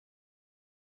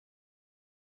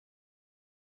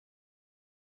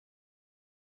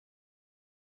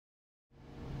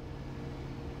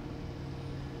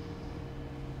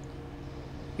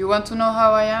You want to know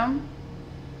how I am?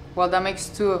 Well, that makes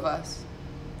two of us.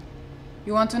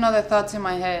 You want to know the thoughts in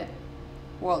my head?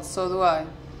 Well, so do I.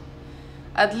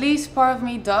 At least part of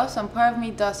me does and part of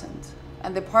me doesn't.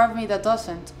 And the part of me that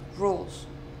doesn't rules.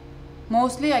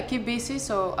 Mostly I keep busy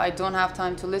so I don't have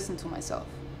time to listen to myself.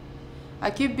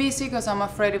 I keep busy because I'm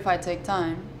afraid if I take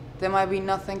time, there might be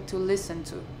nothing to listen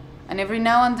to. And every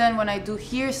now and then when I do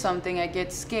hear something, I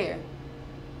get scared.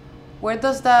 Where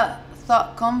does that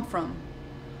thought come from?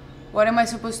 What am I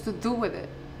supposed to do with it?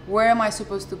 Where am I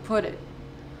supposed to put it?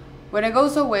 When it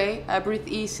goes away, I breathe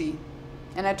easy,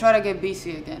 and I try to get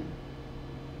busy again.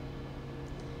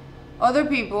 Other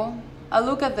people, I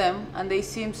look at them and they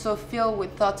seem so filled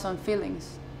with thoughts and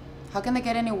feelings. How can they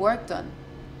get any work done?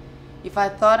 If I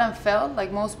thought and felt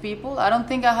like most people, I don't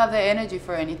think I have the energy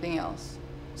for anything else.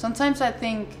 Sometimes I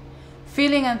think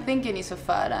feeling and thinking is a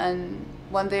fad and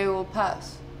one day it will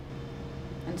pass.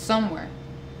 And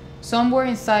somewhere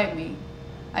inside me,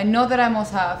 I know that I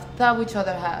must have that which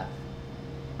others have.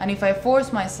 And if I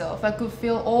force myself, I could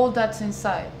feel all that's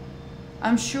inside.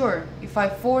 I'm sure if I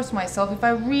force myself, if I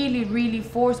really, really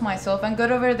force myself and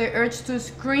got over the urge to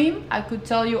scream, I could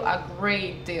tell you a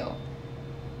great deal.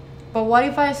 But what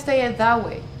if I stay that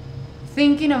way,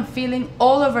 thinking and feeling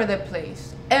all over the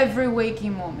place, every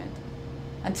waking moment,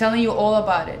 and telling you all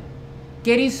about it,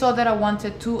 getting so that I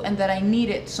wanted to and that I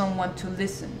needed someone to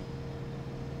listen?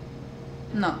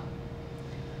 No,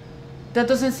 that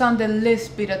doesn't sound the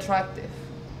least bit attractive.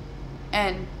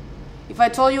 And if I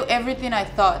told you everything I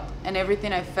thought and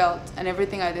everything I felt and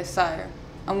everything I desire,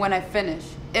 and when I finish,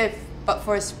 if, but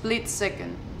for a split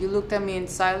second, you looked at me in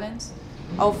silence,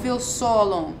 I'll feel so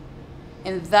alone,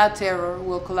 and that terror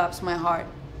will collapse my heart.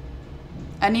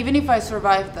 And even if I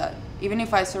survive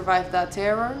that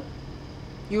terror,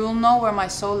 you will know where my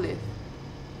soul lives,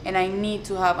 and I need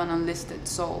to have an unlisted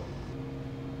soul.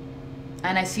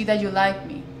 And I see that you like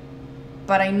me,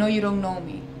 but I know you don't know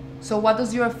me. So what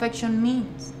does your affection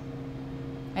mean?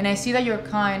 And I see that you're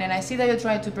kind, and I see that you're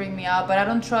trying to bring me out, but I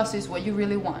don't trust it's what you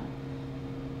really want.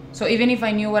 So even if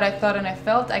I knew what I thought and I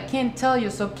felt, I can't tell you,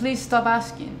 so please stop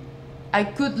asking. I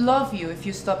could love you if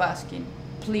you stop asking.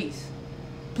 Please.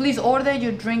 Please order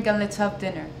your drink and let's have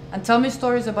dinner. And tell me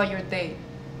stories about your day,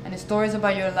 and stories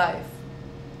about your life.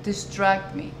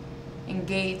 Distract me.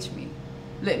 Engage me.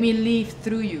 Let me live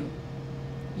through you.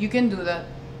 You can do that.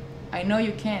 I know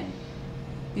you can.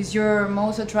 It's your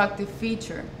most attractive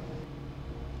feature.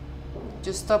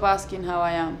 Just stop asking how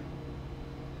I am.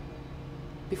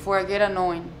 Before I get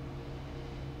annoying.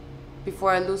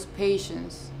 Before I lose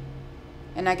patience.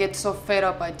 And I get so fed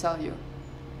up, I tell you.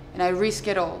 And I risk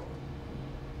it all.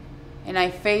 And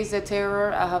I face the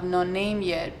terror I have no name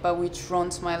yet, but which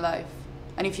runs my life.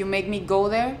 And if you make me go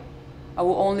there, I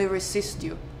will only resist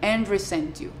you and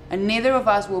resent you. And neither of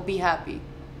us will be happy.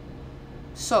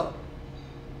 So,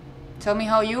 tell me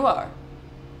how you are,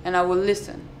 and I will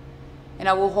listen, and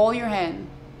I will hold your hand,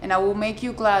 and I will make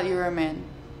you glad you're a man.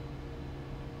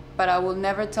 But I will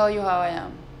never tell you how I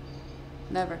am.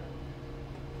 Never.